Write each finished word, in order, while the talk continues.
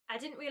I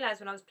didn't realise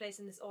when I was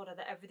placing this order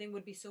that everything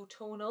would be so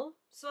tonal,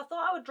 so I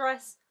thought I would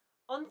dress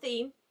on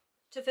theme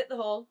to fit the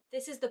haul.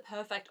 This is the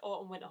perfect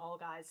autumn winter haul,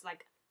 guys.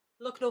 Like,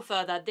 look no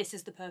further, this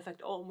is the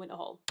perfect autumn winter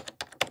haul.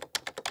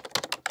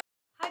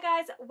 Hi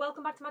guys,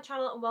 welcome back to my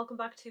channel and welcome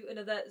back to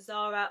another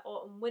Zara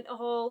autumn winter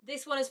haul.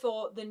 This one is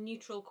for the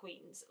neutral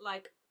queens.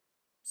 Like,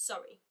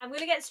 sorry. I'm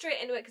gonna get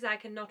straight into it because I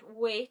cannot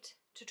wait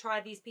to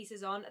try these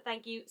pieces on.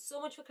 Thank you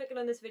so much for clicking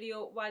on this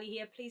video. While you're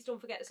here, please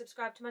don't forget to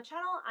subscribe to my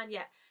channel, and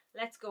yeah,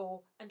 let's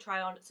go and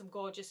try on some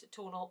gorgeous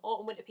tonal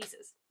autumn winter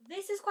pieces.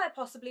 This is quite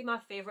possibly my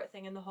favourite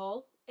thing in the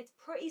haul. It's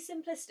pretty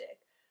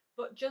simplistic,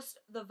 but just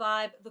the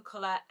vibe, the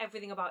colour,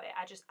 everything about it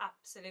I just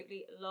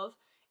absolutely love.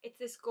 It's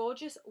this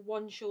gorgeous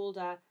one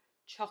shoulder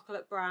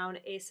chocolate brown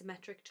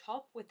asymmetric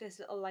top with this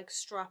little like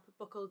strap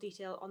buckle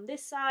detail on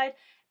this side,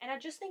 and I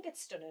just think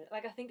it's stunning.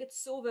 Like, I think it's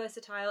so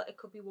versatile. It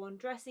could be worn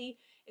dressy,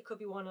 it could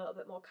be worn a little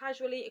bit more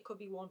casually, it could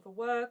be worn for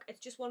work. It's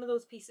just one of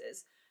those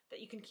pieces that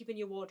you can keep in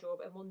your wardrobe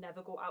and will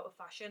never go out of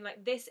fashion.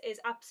 Like, this is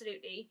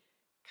absolutely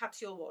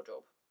capsule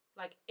wardrobe,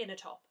 like in a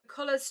top. The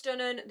colour's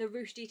stunning, the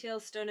ruche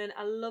detail's stunning.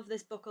 I love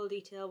this buckle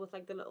detail with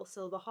like the little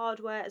silver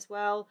hardware as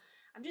well.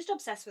 I'm just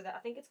obsessed with it. I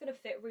think it's going to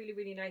fit really,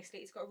 really nicely.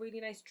 It's got a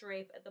really nice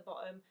drape at the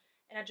bottom,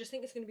 and I just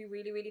think it's going to be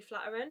really, really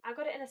flattering. I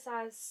got it in a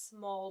size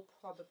small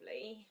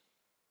probably,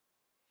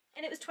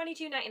 and it was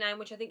 $22.99,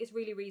 which I think is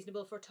really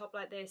reasonable for a top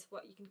like this,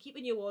 what you can keep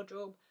in your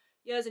wardrobe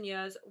years and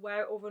years,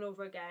 wear it over and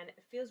over again.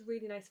 It feels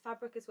really nice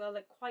fabric as well,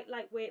 like quite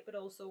lightweight but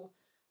also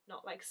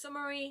not like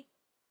summery.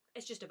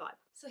 It's just a vibe.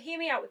 So hear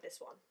me out with this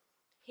one.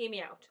 Hear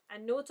me out. I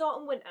know it's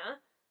autumn winter,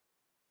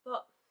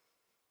 but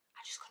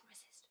I just couldn't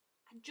resist.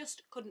 I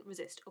just couldn't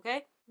resist,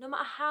 okay? No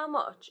matter how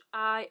much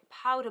I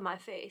powder my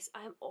face,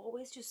 I am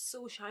always just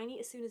so shiny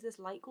as soon as this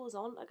light goes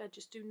on. Like, I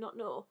just do not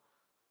know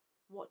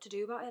what to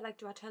do about it. Like,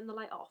 do I turn the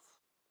light off?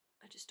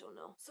 I just don't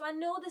know. So I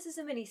know this is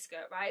a mini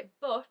skirt, right?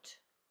 But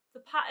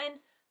the pattern,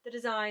 the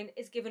design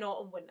is given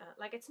autumn winter.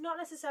 Like, it's not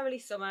necessarily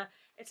summer.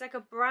 It's like a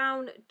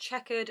brown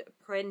checkered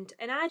print,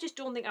 and I just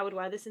don't think I would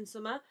wear this in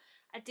summer.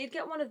 I did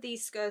get one of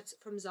these skirts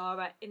from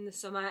Zara in the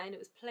summer, and it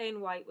was plain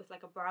white with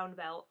like a brown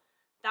belt.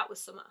 That was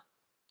summer.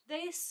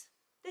 This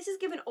is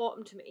given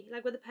autumn to me,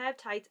 like with a pair of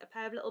tights, a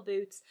pair of little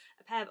boots,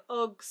 a pair of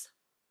Uggs.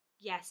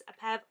 Yes, a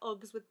pair of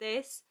Uggs with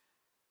this.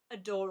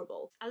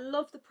 Adorable. I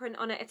love the print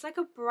on it. It's like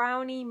a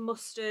brownie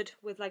mustard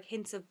with like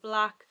hints of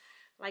black,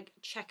 like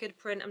checkered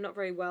print. I'm not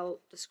very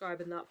well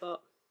describing that,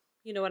 but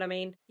you know what I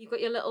mean. You've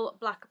got your little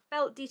black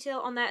belt detail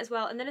on there as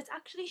well, and then it's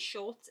actually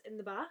shorts in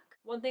the back.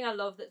 One thing I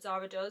love that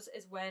Zara does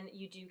is when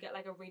you do get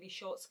like a really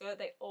short skirt,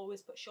 they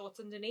always put shorts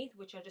underneath,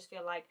 which I just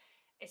feel like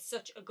it's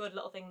such a good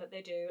little thing that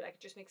they do. Like, it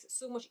just makes it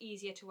so much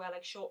easier to wear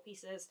like short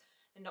pieces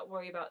and not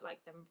worry about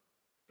like them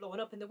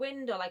blowing up in the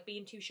wind or like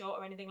being too short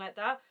or anything like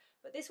that.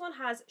 But this one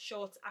has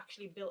shorts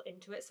actually built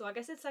into it, so I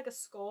guess it's like a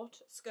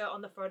skirt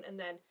on the front and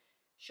then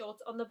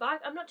shorts on the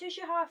back. I'm not too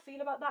sure how I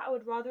feel about that. I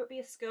would rather it be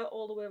a skirt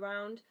all the way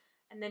around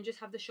and then just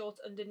have the shorts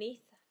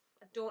underneath.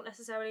 I don't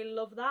necessarily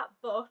love that,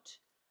 but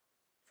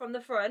from the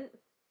front,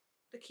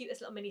 the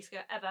cutest little mini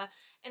skirt ever.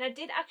 And I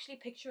did actually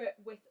picture it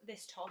with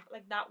this top.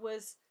 Like, that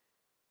was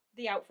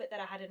the outfit that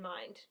I had in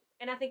mind,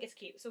 and I think it's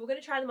cute. So we're going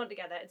to try them on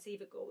together and see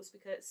if it goes,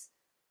 because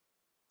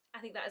I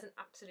think that is an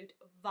absolute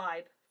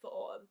vibe for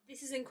autumn.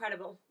 This is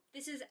incredible.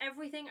 This is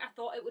everything I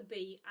thought it would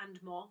be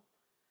and more.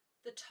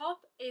 The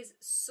top is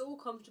so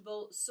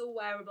comfortable, so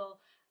wearable.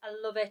 I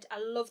love it. I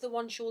love the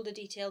one shoulder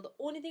detail. The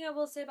only thing I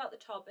will say about the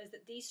top is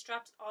that these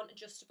straps aren't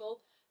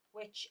adjustable,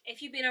 which,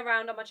 if you've been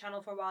around on my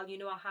channel for a while, you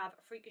know I have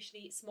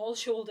freakishly small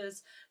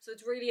shoulders, so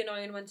it's really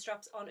annoying when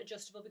straps aren't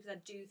adjustable because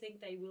I do think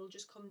they will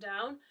just come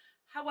down.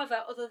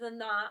 However, other than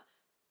that,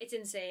 it's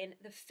insane.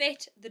 The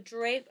fit, the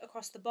drape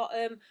across the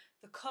bottom,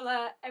 the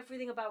colour,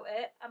 everything about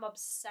it, I'm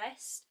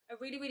obsessed. A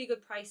really, really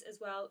good price as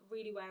well.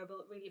 Really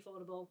wearable, really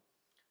affordable.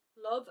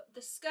 Love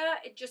the skirt.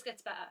 It just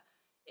gets better.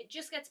 It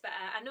just gets better.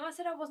 I know I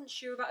said I wasn't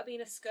sure about it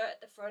being a skirt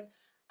at the front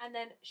and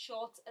then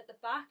shorts at the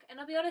back, and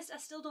I'll be honest, I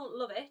still don't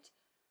love it,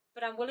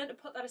 but I'm willing to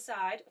put that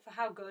aside for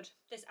how good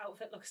this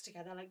outfit looks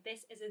together. Like,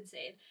 this is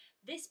insane.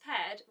 This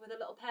paired with a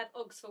little pair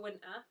of Uggs for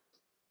winter,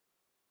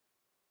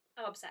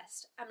 I'm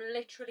obsessed. I'm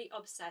literally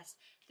obsessed.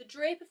 The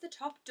drape of the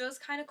top does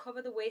kind of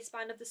cover the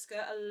waistband of the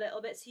skirt a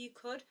little bit, so you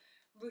could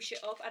ruche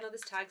it up. I know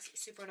this tag's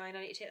super annoying,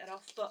 I need to take that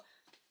off, but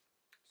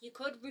you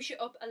could ruche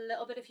it up a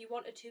little bit if you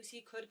wanted to, so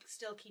you could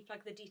still keep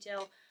like the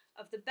detail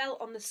of the belt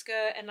on the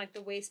skirt and like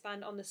the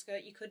waistband on the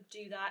skirt. You could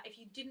do that. If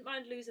you didn't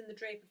mind losing the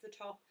drape of the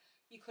top,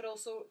 you could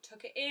also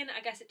tuck it in.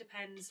 I guess it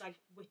depends like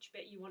which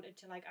bit you wanted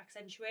to like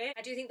accentuate.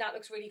 I do think that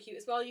looks really cute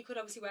as well. You could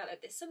obviously wear it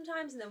like this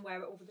sometimes and then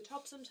wear it over the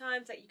top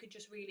sometimes. Like, you could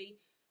just really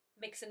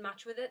mix and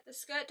match with it. The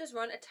skirt does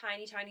run a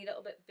tiny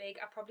little bit big.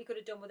 I probably could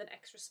have done with an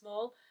extra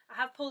small. I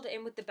have pulled it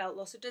in with the belt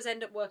loss, so it does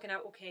end up working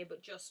out okay,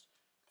 but just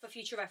for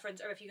future reference,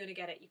 or if you're going to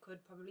get it, you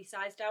could probably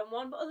size down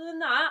one. But other than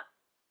that,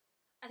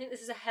 I think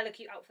this is a hella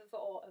cute outfit for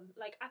autumn.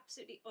 Like,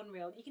 absolutely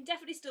unreal. You can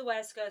definitely still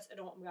wear skirts in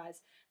autumn,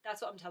 guys.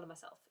 That's what I'm telling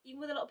myself.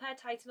 Even with a little pair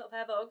of tights and a little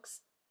pair of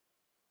Uggs.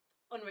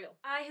 Unreal.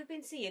 I have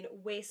been seeing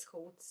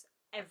waistcoats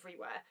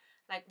everywhere.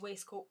 like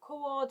waistcoat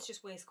cords,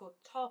 just waistcoat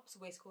tops,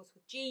 waistcoats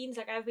with jeans.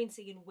 Like I've been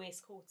seeing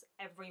waistcoats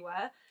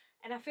everywhere.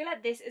 And I feel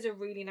like this is a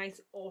really nice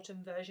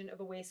autumn version of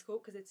a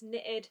waistcoat because it's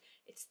knitted,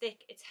 it's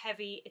thick, it's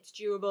heavy, it's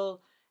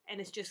durable,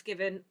 and it's just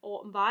given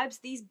autumn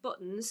vibes. These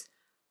buttons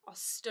are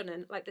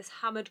stunning, like this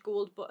hammered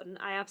gold button.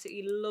 I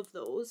absolutely love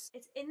those.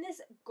 It's in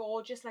this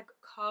gorgeous like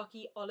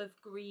khaki olive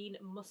green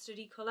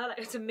mustardy colour. Like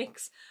it's a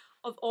mix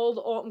of all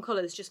the autumn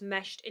colours just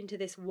meshed into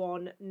this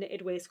one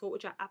knitted waistcoat,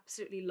 which I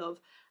absolutely love.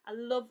 I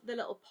love the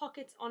little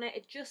pockets on it.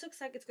 It just looks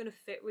like it's going to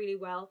fit really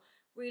well.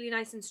 Really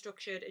nice and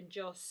structured and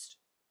just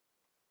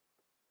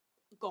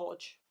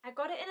gorge. I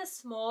got it in a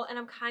small and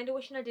I'm kind of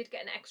wishing I did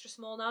get an extra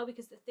small now,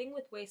 because the thing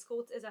with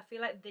waistcoats is I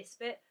feel like this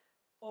bit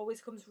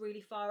always comes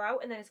really far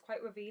out and then it's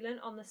quite revealing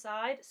on the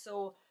side.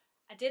 So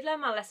I did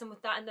learn my lesson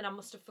with that, and then I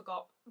must have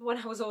forgot when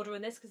I was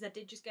ordering this because I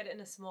did just get it in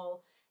a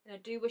small, and I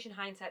do wish in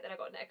hindsight that I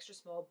got an extra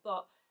small,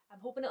 but I'm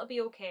hoping it'll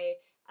be okay.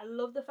 I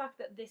love the fact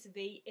that this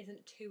V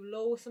isn't too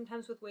low.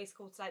 Sometimes with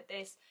waistcoats like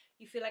this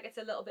you feel like it's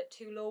a little bit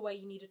too low where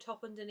you need a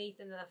top underneath,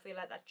 and then I feel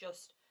like that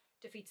just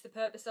defeats the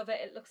purpose of it.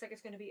 It looks like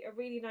it's going to be a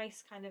really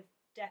nice kind of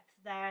depth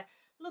there.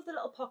 Love the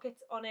little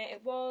pockets on it.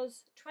 It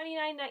was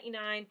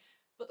 $29.99,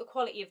 but the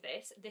quality of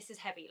this is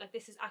heavy. Like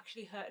this is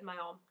actually hurting my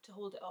arm to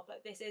hold it up.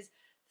 Like this is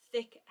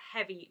thick,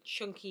 heavy,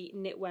 chunky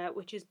knitwear,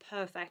 which is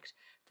perfect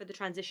for the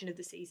transition of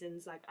the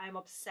seasons. Like I'm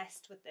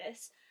obsessed with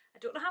this. I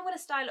don't know how I'm going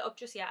to style it up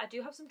just yet. I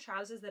do have some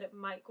trousers that it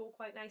might go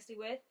quite nicely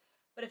with,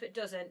 but if it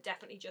doesn't,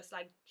 definitely just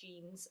like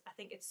jeans. I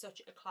think it's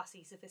such a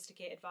classy,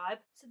 sophisticated vibe.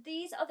 So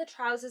these are the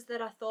trousers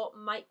that I thought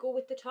might go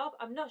with the top.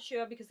 I'm not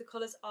sure because the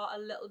colours are a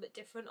little bit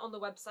different on the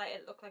website.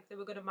 It looked like they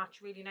were going to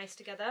match really nice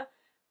together,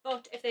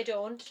 but if they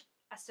don't,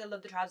 I still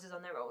love the trousers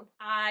on their own.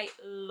 I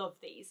love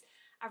these.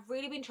 I've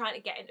really been trying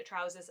to get into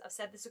trousers. I've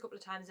said this a couple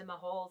of times in my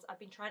hauls. I've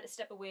been trying to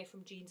step away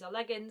from jeans or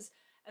leggings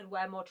and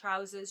wear more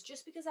trousers,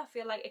 just because I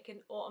feel like it can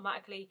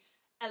automatically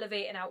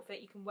elevate an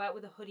outfit. You can wear it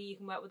with a hoodie, you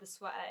can wear it with a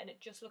sweater, and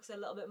it just looks a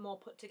little bit more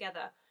put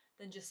together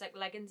than just like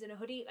leggings in a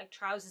hoodie. Like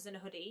trousers in a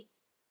hoodie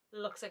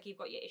looks like you've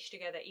got your ish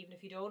together even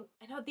if you don't.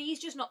 I know these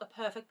just not the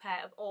perfect pair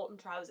of autumn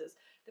trousers.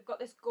 They've got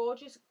this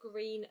gorgeous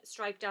green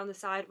stripe down the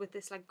side with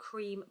this like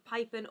cream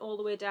piping all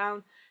the way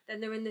down. Then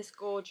they're in this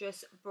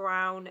gorgeous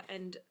brown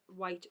and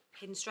white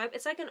pinstripe.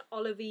 It's like an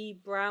olivey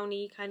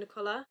browny kind of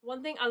colour.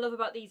 One thing I love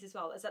about these as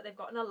well is that they've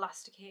got an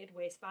elasticated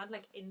waistband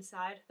like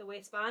inside the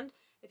waistband.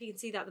 If you can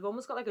see that, they've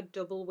almost got like a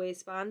double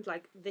waistband,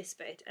 like this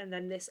bit and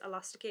then this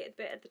elasticated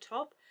bit at the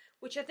top,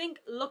 which I think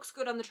looks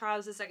good on the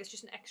trousers. Like it's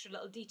just an extra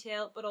little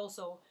detail, but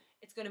also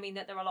it's going to mean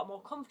that they're a lot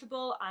more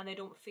comfortable and they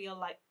don't feel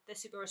like they're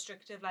super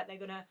restrictive, like they're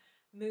going to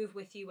move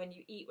with you when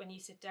you eat, when you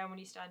sit down, when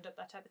you stand up,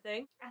 that type of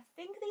thing. I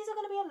think these are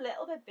going to be a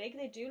little bit big.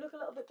 They do look a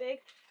little bit big.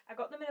 I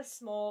got them in a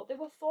small. They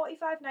were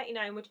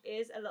 $45.99, which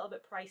is a little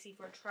bit pricey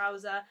for a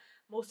trouser.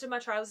 Most of my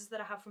trousers that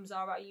I have from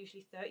Zara are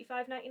usually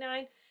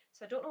 $35.99.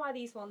 So I don't know why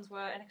these ones were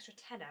an extra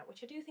tenner,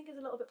 which I do think is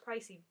a little bit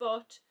pricey,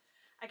 but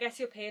I guess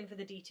you're paying for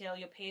the detail,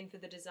 you're paying for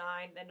the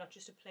design. They're not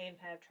just a plain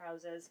pair of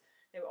trousers.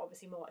 They were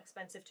obviously more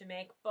expensive to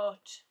make,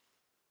 but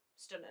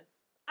stunning.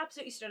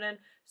 Absolutely stunning.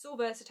 So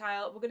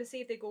versatile. We're going to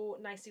see if they go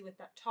nicely with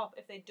that top.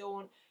 If they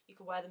don't, you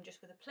can wear them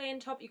just with a plain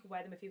top. You can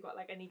wear them if you've got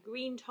like any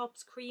green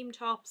tops, cream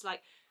tops,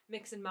 like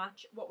mix and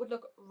match. What would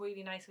look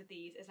really nice with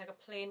these is like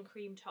a plain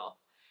cream top.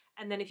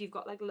 And then if you've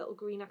got like little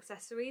green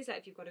accessories, like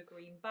if you've got a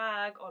green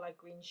bag or like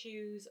green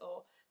shoes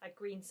or like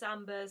green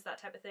sambas,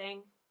 that type of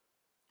thing,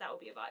 that would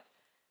be a vibe.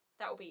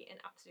 That will be an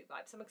absolute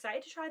vibe. So I'm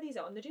excited to try these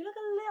on. They do look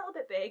a little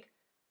bit big,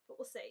 but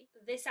we'll see.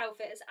 This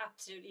outfit is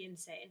absolutely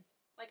insane.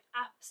 Like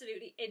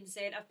absolutely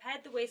insane. I've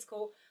paired the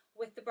waistcoat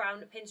with the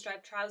brown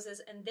pinstripe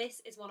trousers, and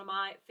this is one of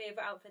my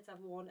favourite outfits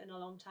I've worn in a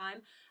long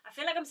time. I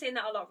feel like I'm saying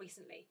that a lot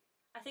recently.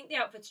 I think the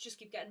outfits just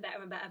keep getting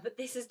better and better, but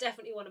this is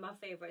definitely one of my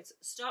favourites.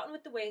 Starting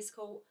with the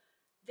waistcoat.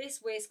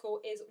 This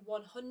waistcoat is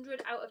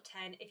 100 out of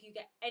 10. If you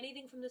get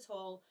anything from this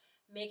haul,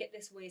 make it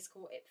this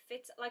waistcoat. It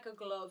fits like a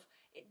glove.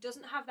 It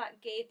doesn't have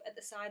that gape at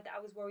the side that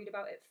I was worried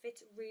about. It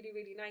fits really,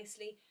 really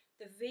nicely.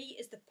 The V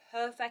is the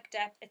perfect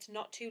depth. It's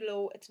not too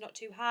low, it's not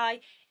too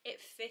high.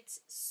 It fits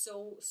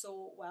so,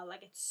 so well.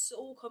 Like it's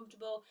so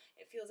comfortable.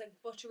 It feels like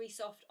buttery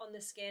soft on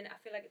the skin. I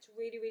feel like it's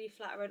really, really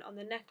flattering on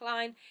the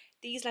neckline.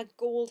 These like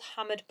gold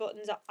hammered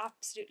buttons are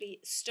absolutely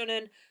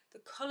stunning. The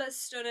colour's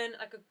stunning,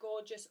 like a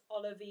gorgeous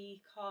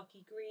olivey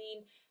khaki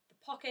green. The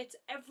pockets,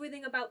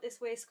 everything about this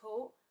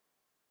waistcoat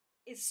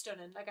is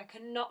stunning. Like I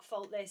cannot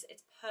fault this.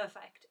 It's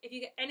perfect. If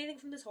you get anything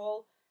from this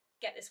haul,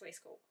 get this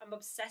waistcoat. I'm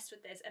obsessed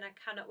with this and I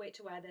cannot wait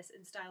to wear this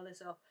and style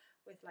this up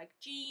with like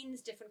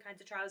jeans, different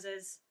kinds of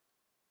trousers.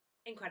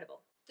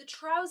 Incredible. The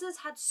trousers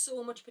had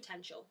so much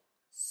potential,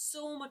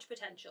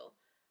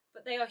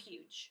 but they are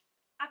huge,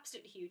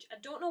 absolutely huge. I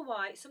don't know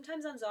why.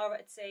 Sometimes on Zara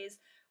it says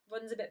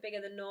runs a bit bigger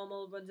than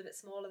normal, runs a bit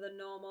smaller than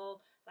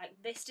normal. Like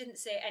this didn't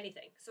say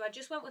anything, so I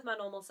just went with my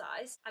normal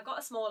size. I got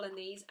a small in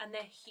these and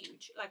they're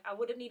huge. Like I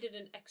would have needed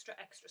an extra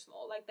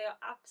small. Like they are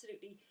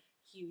absolutely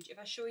huge. If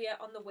I show you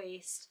on the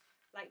waist,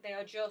 like they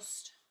are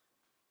just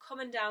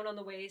coming down on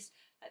the waist.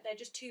 Like they're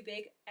just too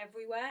big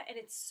everywhere, and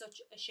it's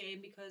such a shame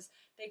because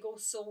they go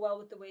so well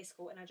with the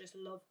waistcoat and I just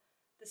love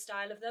the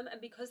style of them.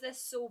 And because they're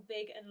so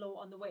big and low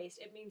on the waist,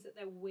 it means that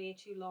they're way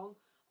too long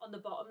on the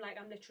bottom. Like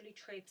I'm literally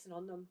traipsing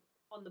on them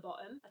on the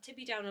bottom. I'll tip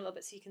you down a little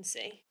bit so you can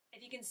see.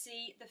 If you can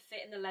see the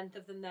fit and the length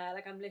of them there,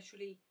 like I'm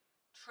literally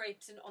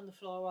traipsing on the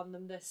floor on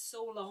them. They're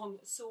so long,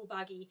 so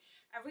baggy.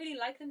 I really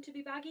like them to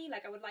be baggy.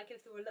 Like I would like it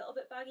if they were a little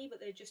bit baggy, but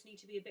they just need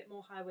to be a bit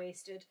more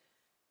high-waisted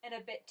and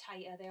a bit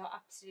tighter. They are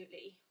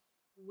absolutely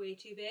way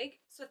too big.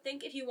 So I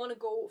think if you want to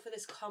go for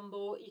this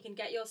combo, you can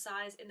get your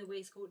size in the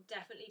waistcoat,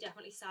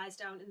 definitely size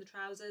down in the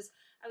trousers.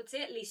 I would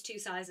say at least 2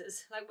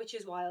 sizes, like, which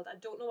is wild. I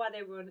don't know why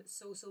they run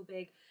so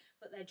big,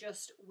 but they're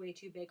just way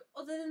too big.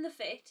 Other than the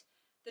fit,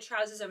 the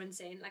trousers are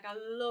insane. Like I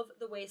love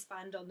the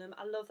waistband on them.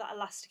 I love that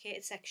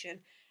elasticated section,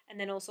 and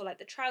then also like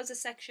the trouser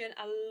section.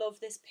 I love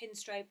this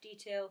pinstripe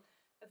detail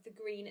of the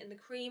green and the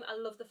cream. I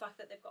love the fact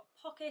that they've got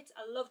pockets.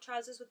 I love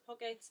trousers with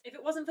pockets. If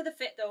it wasn't for the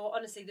fit though,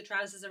 honestly, the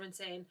trousers are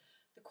insane.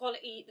 The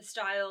quality, the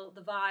style,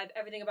 the vibe,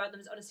 everything about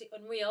them is honestly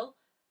unreal.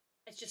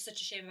 It's just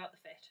such a shame about the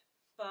fit.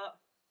 But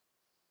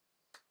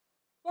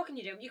what can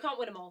you do? You can't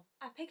win them all.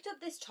 I picked up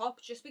this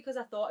top just because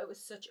I thought it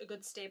was such a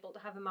good staple to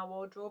have in my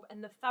wardrobe,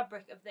 and the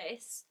fabric of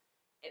this,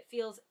 it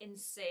feels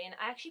insane.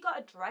 I actually got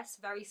a dress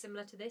very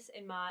similar to this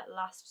in my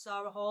last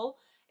Zara haul.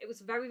 It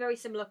was very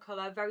similar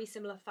colour, very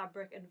similar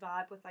fabric and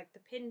vibe with like the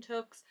pin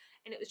tucks,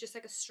 and it was just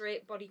like a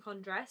straight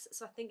bodycon dress.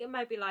 So I think it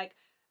might be like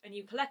a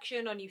new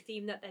collection or new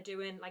theme that they're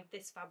doing, like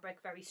this fabric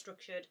very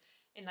structured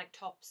in like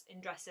tops,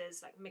 in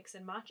dresses, like mix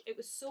and match. It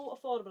was so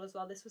affordable as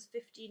well. This was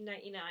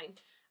 $15.99.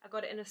 I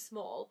got it in a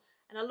small,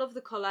 and I love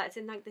the colour. It's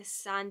in like this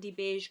sandy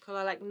beige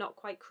colour, like not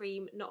quite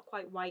cream, not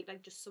quite white,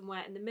 like just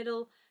somewhere in the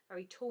middle.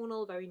 Very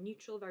tonal, very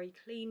neutral, very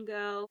clean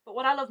girl. But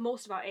what I love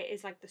most about it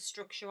is like the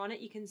structure on it.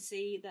 You can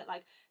see that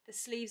like the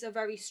sleeves are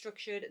very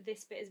structured.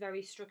 This bit is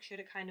very structured.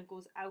 It kind of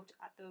goes out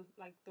at the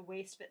like the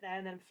waist bit there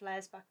and then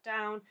flares back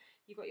down.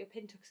 You've got your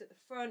pin tucks at the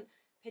front,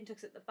 pin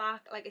tucks at the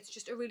back. Like it's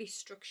just a really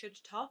structured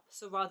top.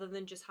 So rather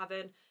than just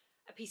having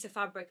a piece of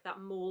fabric that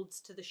molds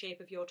to the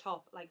shape of your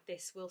top, like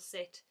this will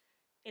sit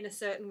in a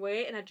certain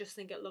way, and I just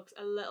think it looks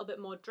a little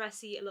bit more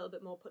dressy, a little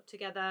bit more put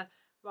together,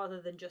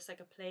 rather than just like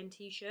a plain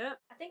t-shirt.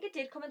 I think it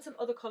did come in some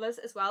other colours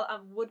as well. I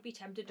would be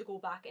tempted to go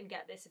back and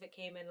get this if it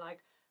came in like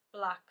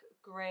black,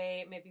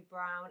 grey, maybe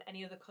brown,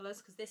 any other colours,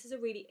 because this is a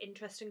really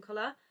interesting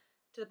colour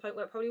to the point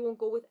where it probably won't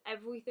go with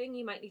everything.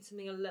 You might need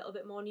something a little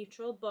bit more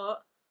neutral,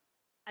 but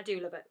I do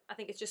love it. I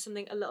think it's just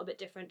something a little bit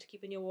different to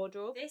keep in your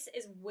wardrobe. This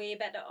is way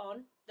better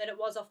on than it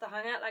was off the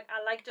hanger. Like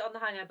I liked it on the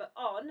hanger, but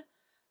on,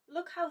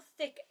 look how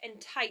thick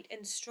and tight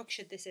and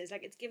structured this is.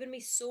 Like it's given me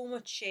so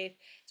much shape.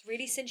 It's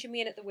really cinching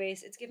me in at the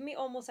waist. It's given me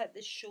almost like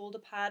this shoulder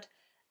pad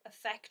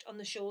effect on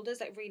the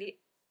shoulders, like really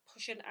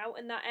pushing out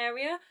in that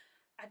area.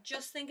 I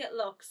just think it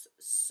looks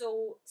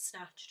so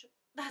snatched.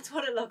 That's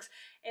what it looks.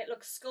 It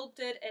looks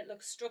sculpted, it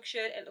looks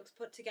structured, it looks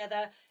put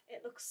together,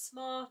 it looks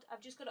smart.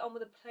 I've just got it on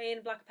with a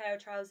plain black pair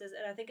of trousers,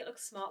 and I think it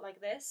looks smart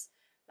like this.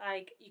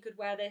 Like you could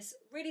wear this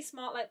really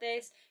smart like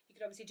this. You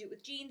could obviously do it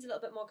with jeans a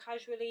little bit more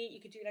casually.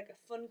 You could do like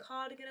a fun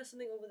cardigan or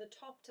something over the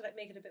top to like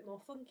make it a bit more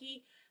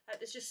funky. Like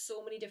there's just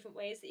so many different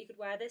ways that you could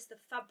wear this. The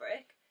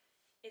fabric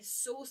is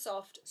so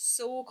soft,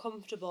 so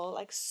comfortable,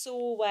 like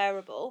so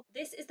wearable.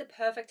 This is the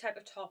perfect type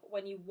of top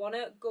when you want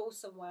to go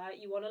somewhere,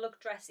 you want to look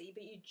dressy,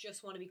 but you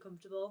just want to be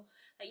comfortable.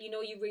 Like, you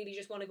know, you really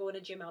just want to go in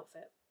a gym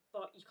outfit,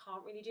 but you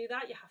can't really do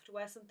that. You have to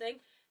wear something.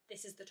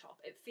 This is the top.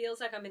 It feels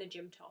like I'm in a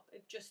gym top.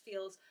 It just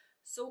feels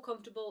so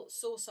comfortable,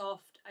 so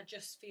soft. I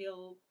just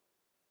feel,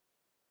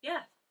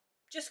 yeah,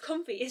 just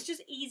comfy. It's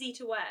just easy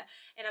to wear,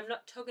 and I'm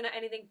not tugging at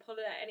anything,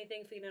 pulling at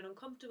anything, feeling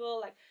uncomfortable,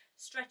 like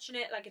stretching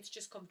it. Like it's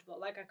just comfortable.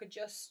 Like I could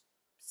just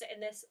sit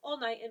in this all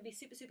night and be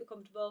super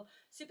comfortable,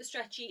 super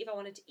stretchy if I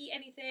wanted to eat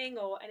anything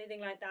or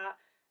anything like that,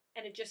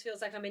 and it just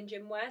feels like I'm in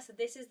gym wear. So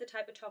this is the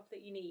type of top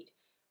that you need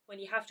when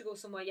you have to go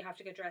somewhere, you have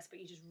to get dressed, but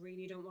you just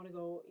really don't want to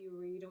go, you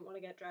really don't want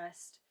to get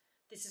dressed.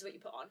 This is what you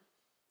put on.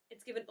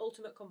 It's given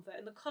ultimate comfort,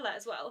 and the colour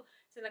as well,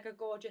 it's in like a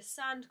gorgeous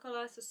sand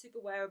colour, so super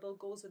wearable,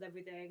 goes with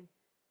everything.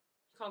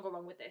 You can't go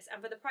wrong with this,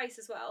 and for the price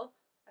as well,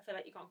 I feel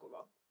like you can't go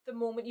wrong. The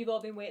moment you've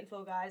all been waiting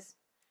for, guys.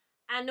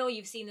 I know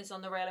you've seen this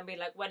on the rail and been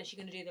like, when is she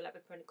going to do the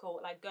leopard print coat?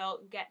 Like, girl,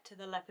 get to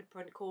the leopard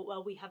print coat.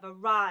 Well, we have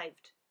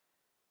arrived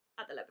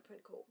at the leopard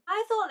print coat.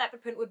 I thought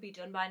leopard print would be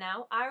done by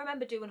now. I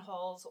remember doing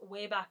hauls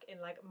way back in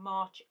like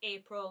March,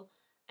 April,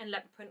 and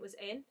leopard print was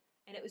in,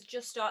 and it was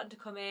just starting to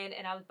come in,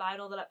 and I was buying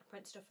all the leopard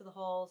print stuff for the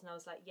hauls, and I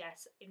was like,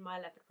 yes, in my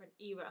leopard print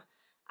era.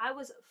 I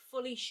was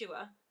fully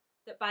sure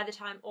that by the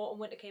time autumn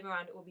winter came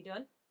around, it would be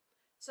done.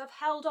 So I've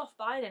held off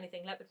buying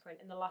anything leopard print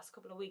in the last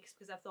couple of weeks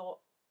because I thought,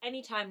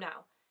 anytime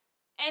now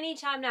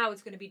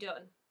it's going to be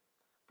done.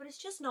 But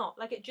it's just not.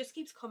 Like, it just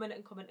keeps coming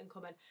and coming and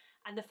coming.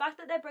 And the fact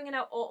that they're bringing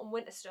out autumn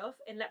winter stuff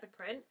in leopard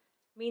print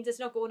means it's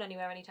not going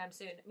anywhere anytime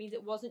soon. It means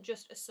it wasn't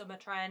just a summer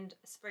trend,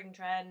 a spring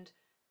trend.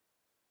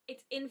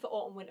 It's in for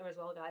autumn winter as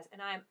well, guys,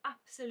 and I am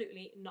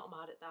absolutely not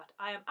mad at that.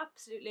 I am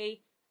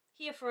absolutely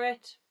here for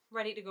it,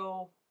 ready to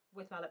go.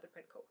 with my leopard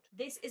print coat.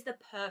 This is the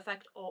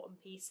perfect autumn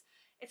piece.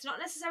 It's not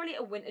necessarily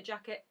a winter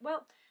jacket.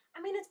 Well,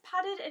 I mean, it's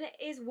padded and it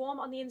is warm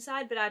on the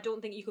inside, but I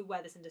don't think you could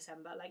wear this in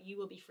December. Like, you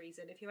will be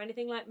freezing. If you're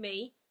anything like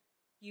me,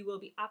 you will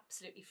be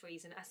absolutely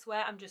freezing. I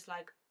swear I'm just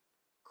like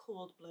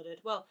cold-blooded.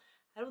 Well,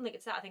 I don't think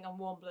it's that. I think I'm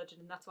warm-blooded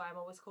and that's why I'm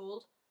always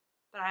cold.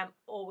 But I am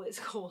always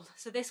cold.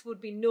 So this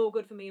would be no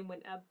good for me in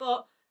winter.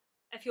 But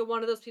if you're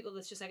one of those people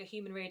that's just like a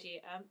human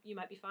radiator, you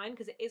might be fine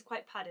because it is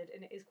quite padded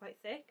and it is quite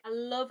thick. I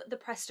love the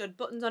press stud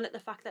buttons on it. The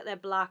fact that they're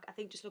black, I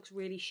think just looks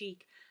really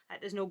chic.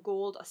 There's no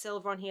gold or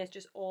silver on here. It's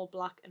just all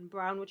black and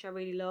brown, which I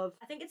really love.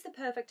 I think it's the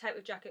perfect type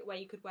of jacket where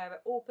you could wear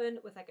it open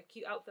with like a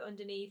cute outfit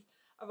underneath.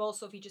 Or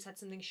also if you just had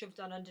something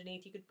shoved on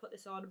underneath, you could put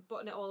this on,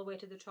 button it all the way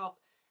to the top,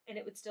 and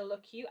it would still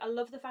look cute. I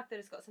love the fact that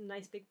it's got some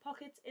nice big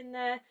pockets in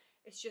there.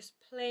 It's just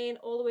plain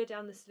all the way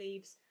down the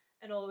sleeves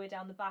and all the way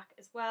down the back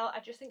as well. I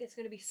just think it's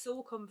going to be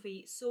so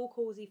comfy, so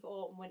cozy for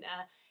autumn, winter.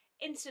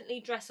 Instantly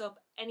dress up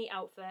any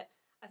outfit.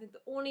 I think the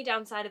only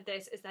downside of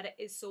this is that it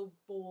is so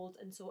bold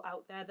and so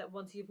out there that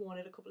once you've worn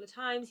it a couple of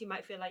times, you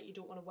might feel like you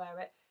don't want to wear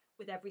it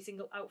with every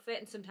single outfit.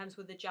 And sometimes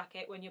with the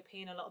jacket, when you're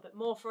paying a little bit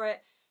more for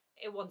it,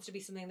 it wants to be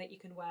something that you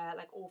can wear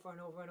like over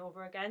and over and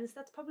over again. So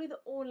that's probably the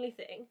only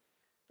thing.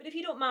 But if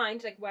you don't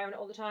mind like wearing it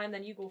all the time,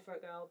 then you go for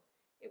it, girl.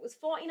 It was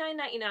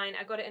 $49.99.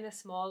 I got it in a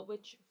small,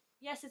 which,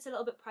 yes, it's a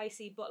little bit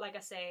pricey, but like I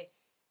say,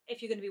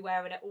 if you're going to be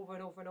wearing it over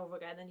and over and over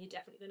again, then you're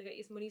definitely going to get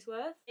your money's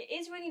worth. It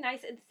is really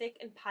nice and thick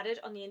and padded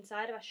on the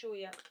inside. If I show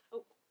you,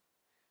 oh,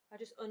 I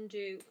just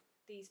undo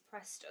these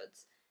press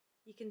studs.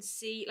 You can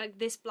see like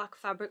this black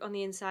fabric on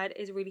the inside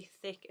is really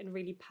thick and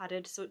really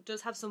padded, so it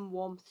does have some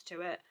warmth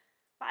to it.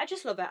 But I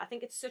just love it. I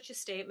think it's such a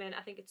statement.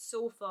 I think it's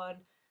so fun.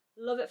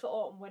 Love it for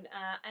autumn, winter,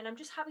 and I'm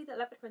just happy that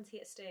leopard print's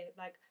here to stay.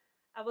 Like,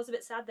 I was a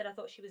bit sad that I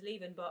thought she was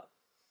leaving, but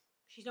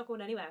she's not going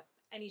anywhere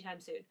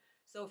anytime soon.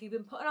 So if you've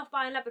been putting off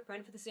buying leopard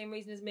print for the same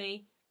reason as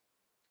me,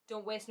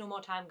 don't waste no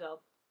more time,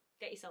 girl.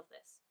 Get yourself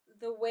this.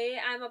 The way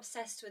I'm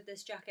obsessed with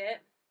this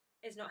jacket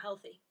is not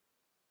healthy.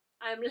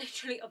 I'm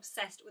literally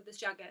obsessed with this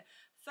jacket.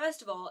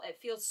 First of all, it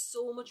feels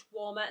so much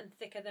warmer and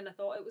thicker than I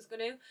thought it was going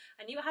to.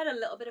 I knew it had a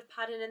little bit of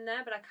padding in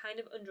there, but I kind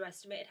of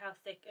underestimated how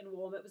thick and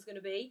warm it was going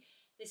to be.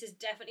 This is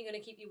definitely going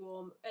to keep you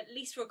warm, at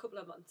least for a couple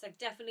of months. Like,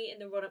 definitely in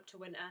the run up to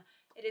winter.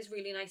 It is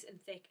really nice and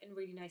thick and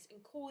really nice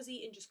and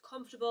cozy and just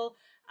comfortable.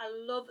 I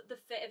love the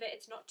fit of it.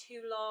 It's not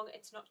too long,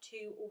 it's not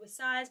too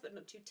oversized, but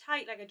not too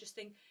tight. Like, I just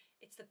think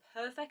it's the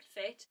perfect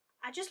fit.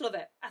 I just love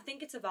it. I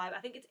think it's a vibe.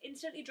 I think it's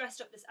instantly dressed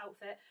up this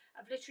outfit.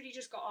 I've literally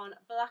just got on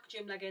black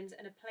gym leggings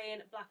and a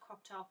plain black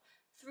crop top,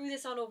 threw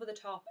this on over the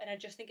top, and I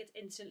just think it's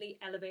instantly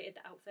elevated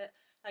the outfit.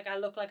 Like, I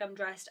look like I'm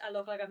dressed, I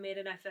look like I've made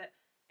an effort,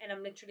 and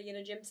I'm literally in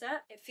a gym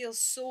set. It feels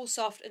so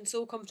soft and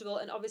so comfortable,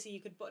 and obviously you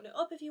could button it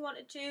up if you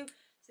wanted to.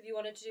 So if you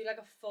wanted to do like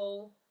a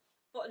full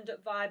buttoned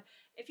up vibe,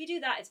 if you do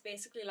that, it's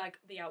basically like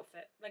the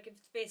outfit. Like,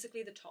 it's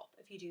basically the top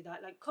if you do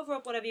that. Like, cover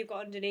up whatever you've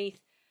got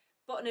underneath,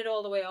 button it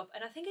all the way up,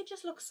 and I think it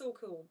just looks so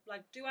cool.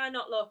 Like, do I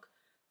not look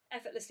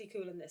effortlessly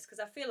cool in this? Because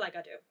I feel like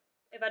I do.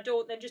 If I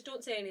don't, then just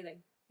don't say anything,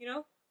 you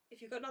know?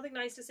 If you've got nothing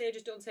nice to say,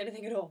 just don't say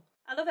anything at all.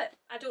 I love it.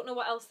 I don't know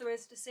what else there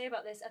is to say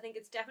about this. I think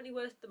it's definitely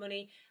worth the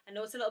money. I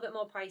know it's a little bit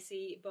more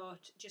pricey,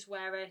 but just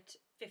wear it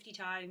 50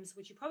 times,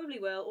 which you probably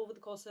will over the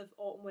course of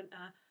autumn, winter,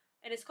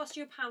 and it's cost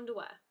you £1 a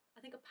wear.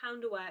 I think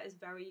 £1 a wear is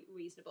very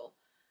reasonable.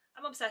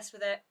 I'm obsessed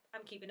with it.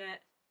 I'm keeping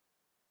it.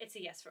 It's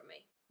a yes from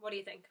me. What do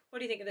you think? What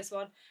do you think of this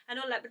one? I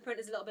know leopard print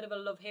is a little bit of a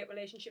love-hate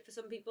relationship for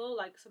some people.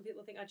 Like, some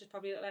people think I just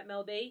probably look like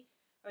Mel B.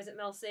 Or is it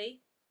Mel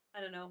C?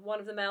 I don't know. One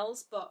of the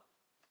Mels, but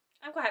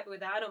I'm quite happy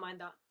with that. I don't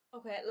mind that.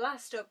 Okay,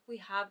 last up we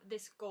have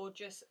this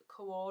gorgeous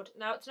cord.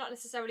 Now, it's not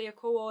necessarily a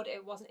cord.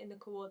 It wasn't in the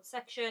cord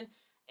section.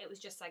 It was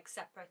just like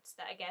separates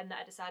that, again, that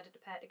I decided to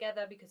pair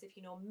together because if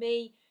you know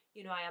me,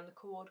 you know I am the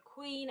cord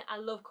queen. I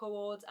love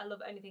cords. I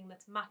love anything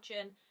that's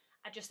matching.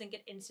 I just think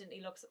it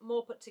instantly looks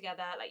more put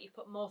together. Like, you've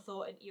put more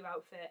thought into your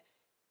outfit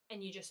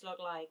and you just look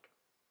like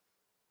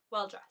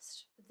well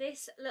dressed.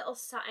 This little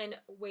satin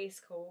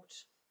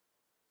waistcoat,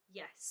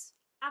 yes,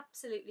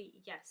 absolutely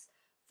yes.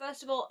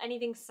 First of all,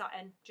 anything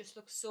satin just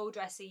looks so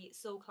dressy,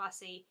 so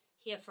classy.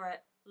 Here for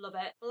it, love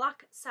it.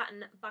 Black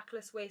satin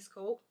backless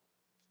waistcoat,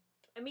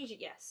 immediate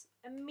yes,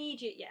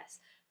 immediate yes.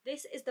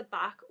 This is the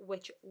back,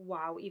 which,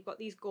 wow, you've got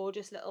these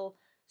gorgeous little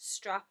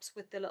straps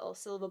with the little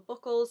silver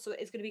buckles, so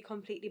it's going to be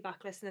completely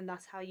backless, and then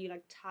that's how you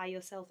like tie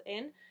yourself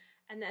in.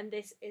 And then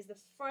this is the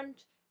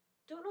front.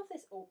 Don't know if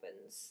this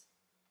opens.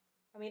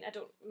 I mean, I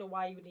don't know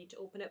why you would need to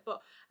open it,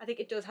 but I think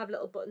it does have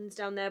little buttons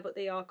down there, but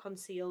they are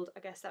concealed. I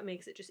guess that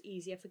makes it just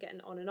easier for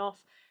getting on and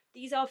off.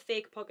 These are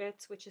fake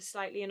pockets, which is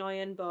slightly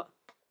annoying, but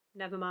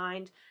never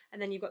mind. And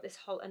then you've got this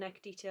halter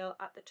neck detail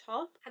at the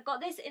top. I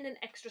got this in an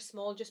extra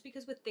small just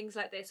because with things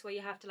like this where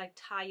you have to like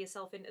tie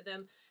yourself into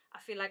them, I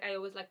feel like I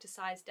always like to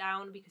size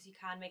down because you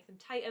can make them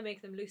tighter,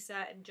 make them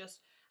looser, and just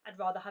I'd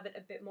rather have it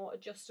a bit more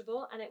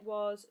adjustable. And it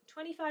was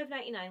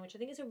 $25.99, which I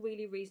think is a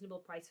really reasonable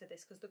price for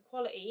this because the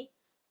quality,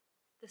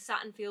 the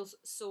satin feels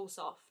so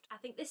soft. I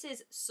think this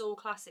is so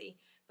classy,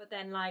 but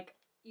then like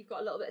you've got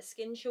a little bit of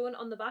skin showing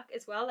on the back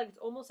as well. Like, it's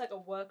almost like a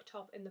work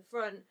top in the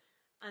front,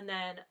 and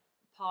then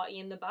party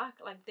in the back.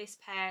 Like this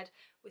paired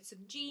with some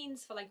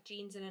jeans for like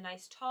jeans and a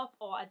nice top,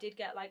 or I did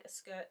get like a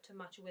skirt to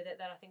match with it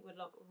that I think would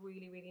look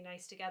really, really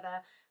nice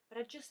together. But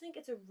I just think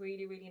it's a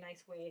really, really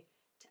nice way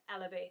to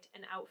elevate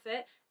an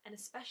outfit, and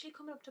especially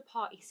coming up to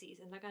party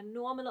season. Like I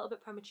know I'm a little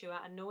bit premature,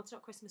 I know it's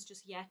not Christmas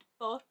just yet,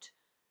 but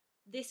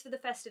this for the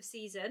festive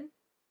season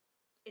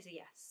is a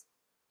yes.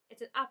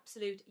 It's an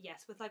absolute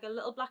yes, with like a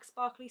little black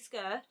sparkly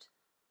skirt.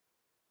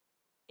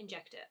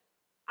 Inject it.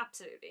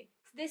 Absolutely.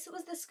 This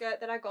was the skirt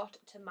that I got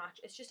to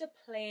match. It's just a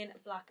plain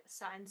black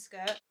satin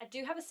skirt. I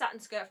do have a satin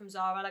skirt from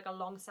Zara, like a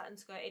long satin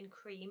skirt in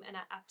cream, and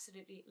I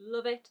absolutely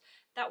love it.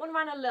 That one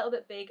ran a little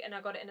bit big and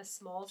I got it in a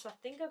small, so I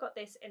think I got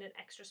this in an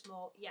extra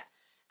small, yeah.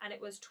 And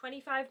it was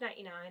 $25.99,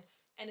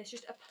 and it's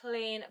just a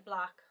plain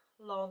black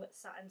long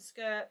satin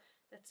skirt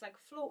that's like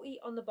floaty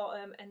on the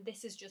bottom, and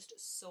this is just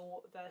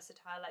so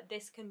versatile. Like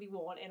this can be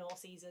worn in all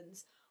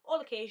seasons,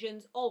 all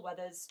occasions, all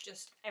weathers,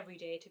 just every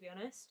day, to be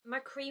honest. My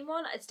cream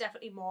one is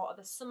definitely more of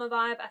a summer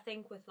vibe, I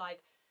think, with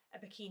like a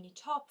bikini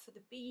top for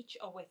the beach,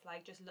 or with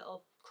like just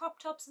little crop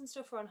tops and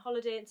stuff for on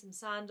holiday and some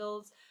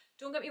sandals.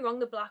 Don't get me wrong,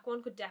 the black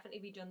one could definitely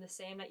be done the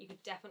same. Like you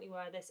could definitely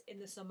wear this in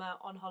the summer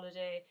on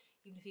holiday,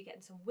 even if you're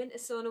getting some winter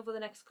sun over the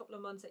next couple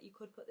of months, that you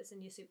could put this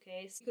in your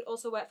suitcase. You could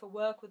also wear it for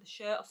work with a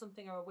shirt or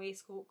something, or a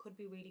waistcoat. Could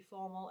be really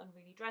formal and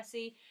really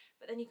dressy,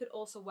 but then you could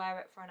also wear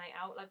it for a night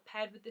out, like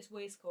paired with this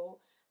waistcoat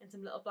and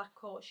some little black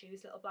court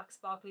shoes, little black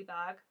sparkly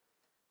bag.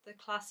 The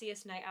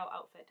classiest night out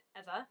outfit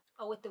ever.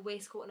 Or with the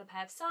waistcoat and a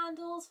pair of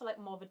sandals for like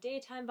more of a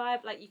daytime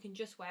vibe. Like you can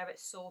just wear it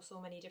so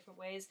many different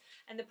ways,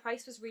 and the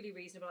price was really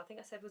reasonable. I think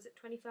I said, was it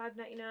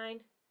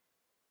 $25.99?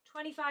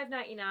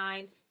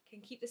 $25.99.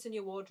 Can keep this in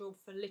your wardrobe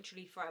for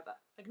literally forever.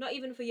 Like not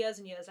even for years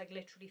and years, like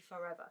literally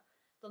forever.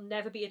 There'll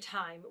never be a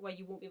time where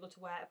you won't be able to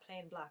wear a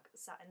plain black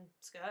satin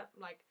skirt.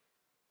 Like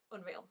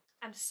unreal.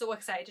 I'm so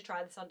excited to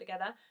try this on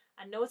together.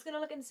 I know it's going to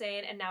look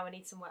insane, and now I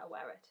need somewhere to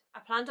wear it. I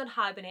planned on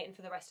hibernating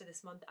for the rest of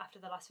this month after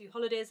the last few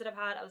holidays that I've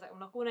had. I was like, I'm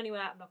not going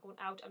anywhere, I'm not going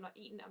out, I'm not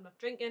eating, I'm not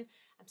drinking,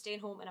 I'm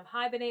staying home and I'm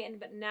hibernating,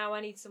 but now I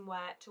need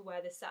somewhere to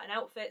wear this satin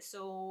outfit,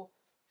 so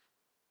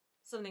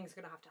something's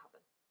going to have to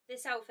happen.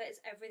 This outfit is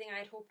everything I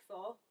had hoped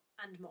for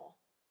and more.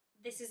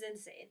 This is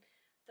insane.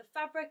 The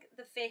fabric,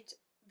 the fit,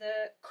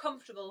 the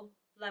comfortable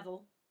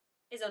level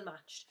is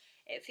unmatched.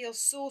 It feels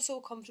so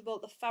comfortable.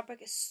 The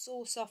fabric is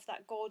so soft,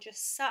 that gorgeous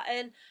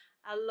satin.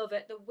 I love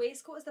it. The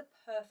waistcoat is the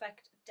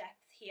perfect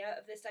depth here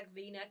of this like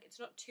v-neck. It's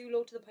not too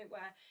low to the point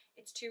where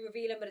it's too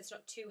revealing, but it's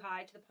not too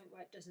high to the point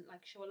where it doesn't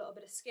like show a little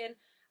bit of skin.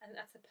 I think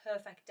that's the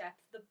perfect depth.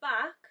 The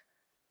back,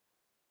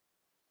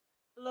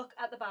 look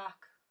at the back.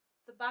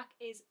 The back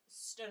is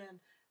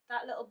stunning.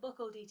 That little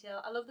buckle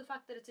detail. I love the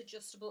fact that it's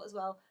adjustable as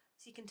well,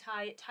 so you can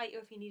tie it tighter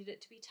if you needed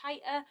it to be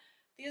tighter.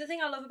 The other thing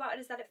I love about it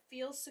is that it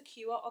feels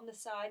secure on the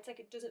sides. Like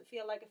it doesn't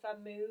feel like if I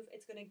move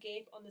it's going to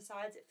gape on the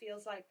sides. It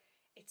feels like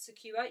it's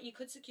secure. You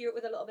could secure it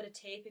with a little bit of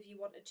tape if you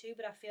wanted to,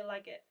 but I feel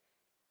like it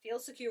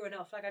feels secure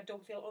enough. Like I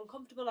don't feel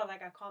uncomfortable, or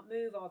like I can't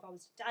move, or if I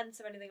was to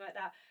dance or anything like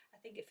that. I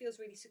think it feels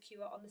really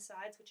secure on the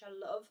sides, which I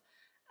love.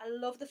 I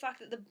love the fact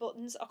that the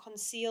buttons are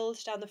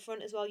concealed down the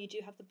front as well. You do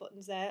have the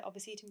buttons there,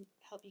 obviously, to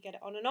help you get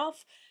it on and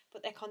off,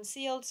 but they're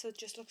concealed, so it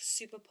just looks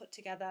super put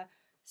together,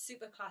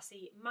 super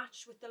classy,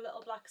 matched with the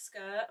little black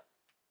skirt.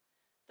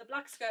 The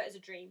black skirt is a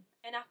dream,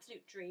 an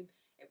absolute dream.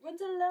 It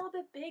runs a little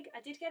bit big. I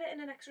did get it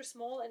in an extra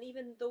small, and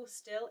even though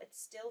it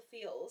still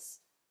feels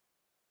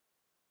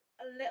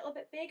a little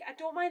bit big. I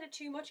don't mind it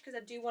too much because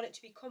I do want it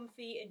to be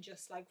comfy and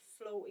just like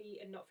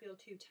floaty and not feel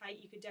too tight.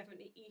 You could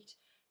definitely eat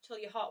till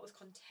your heart was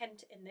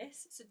content in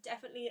this, so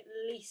definitely at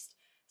least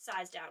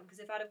size down, because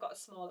if I'd have got a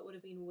small it would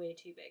have been way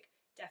too big.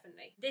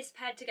 Definitely. This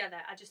paired together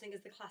I just think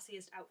is the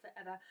classiest outfit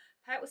ever.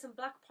 Pair it with some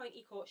black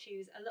pointy court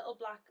shoes, a little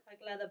black like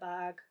leather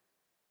bag.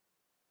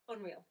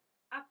 Unreal.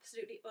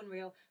 Absolutely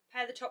unreal.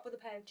 Pair the top with a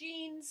pair of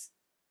jeans,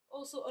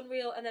 also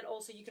unreal. And then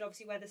also you could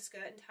obviously wear the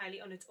skirt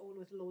entirely on its own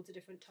with loads of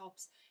different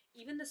tops.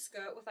 Even the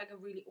skirt with like a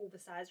really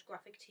oversized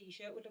graphic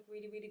t-shirt would look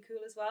really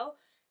cool as well.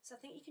 So I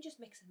think you can just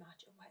mix and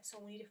match and wear it so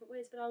many different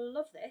ways. But I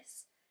love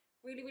this.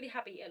 Really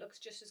happy it looks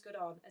just as good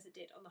on as it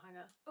did on the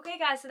hanger. Okay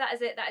guys, so that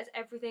is it. That is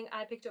everything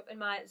I picked up in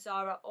my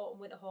Zara autumn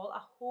winter haul.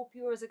 I hope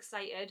you're as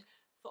excited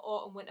for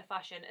autumn winter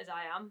fashion as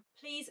I am.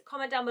 Please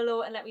comment down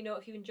below and let me know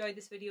if you enjoyed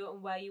this video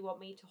and where you want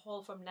me to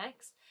haul from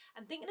next.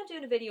 I'm thinking of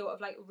doing a video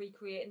of like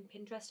recreating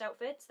Pinterest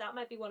outfits. That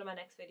might be one of my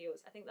next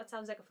videos. I think that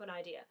sounds like a fun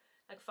idea.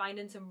 Like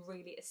finding some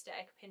really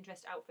aesthetic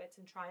Pinterest outfits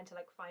and trying to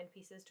like find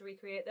pieces to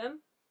recreate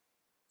them.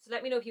 So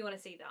let me know if you want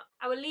to see that.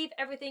 I will leave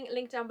everything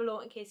linked down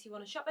below in case you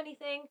want to shop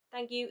anything.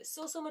 Thank you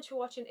so much for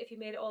watching. If you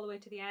made it all the way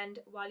to the end,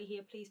 while you're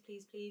here, please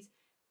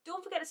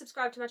don't forget to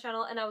subscribe to my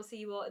channel, and I will see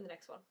you all in the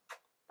next one.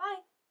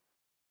 Bye!